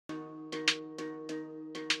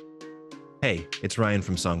Hey, it's Ryan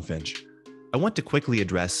from Songfinch. I want to quickly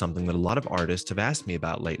address something that a lot of artists have asked me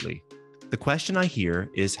about lately. The question I hear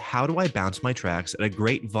is, how do I bounce my tracks at a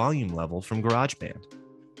great volume level from Garageband?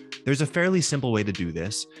 There's a fairly simple way to do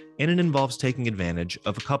this, and it involves taking advantage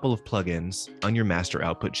of a couple of plugins on your master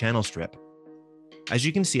output channel strip. As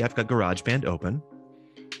you can see, I've got Garageband open.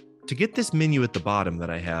 To get this menu at the bottom that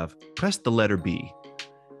I have, press the letter B.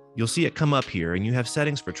 You'll see it come up here, and you have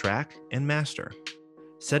settings for track and master.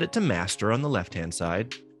 Set it to master on the left-hand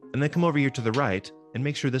side, and then come over here to the right and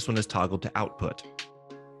make sure this one is toggled to output.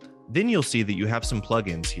 Then you'll see that you have some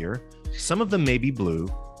plugins here. Some of them may be blue,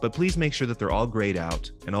 but please make sure that they're all grayed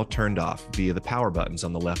out and all turned off via the power buttons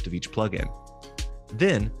on the left of each plugin.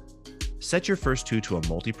 Then, set your first two to a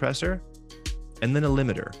multipressor and then a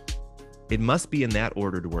limiter. It must be in that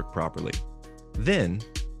order to work properly. Then,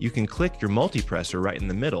 you can click your multipressor right in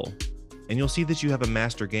the middle, and you'll see that you have a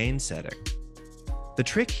master gain setting. The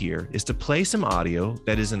trick here is to play some audio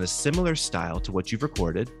that is in a similar style to what you've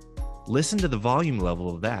recorded, listen to the volume level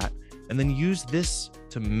of that, and then use this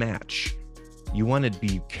to match. You want to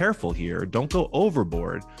be careful here, don't go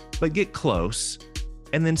overboard, but get close,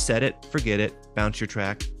 and then set it, forget it, bounce your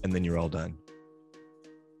track, and then you're all done.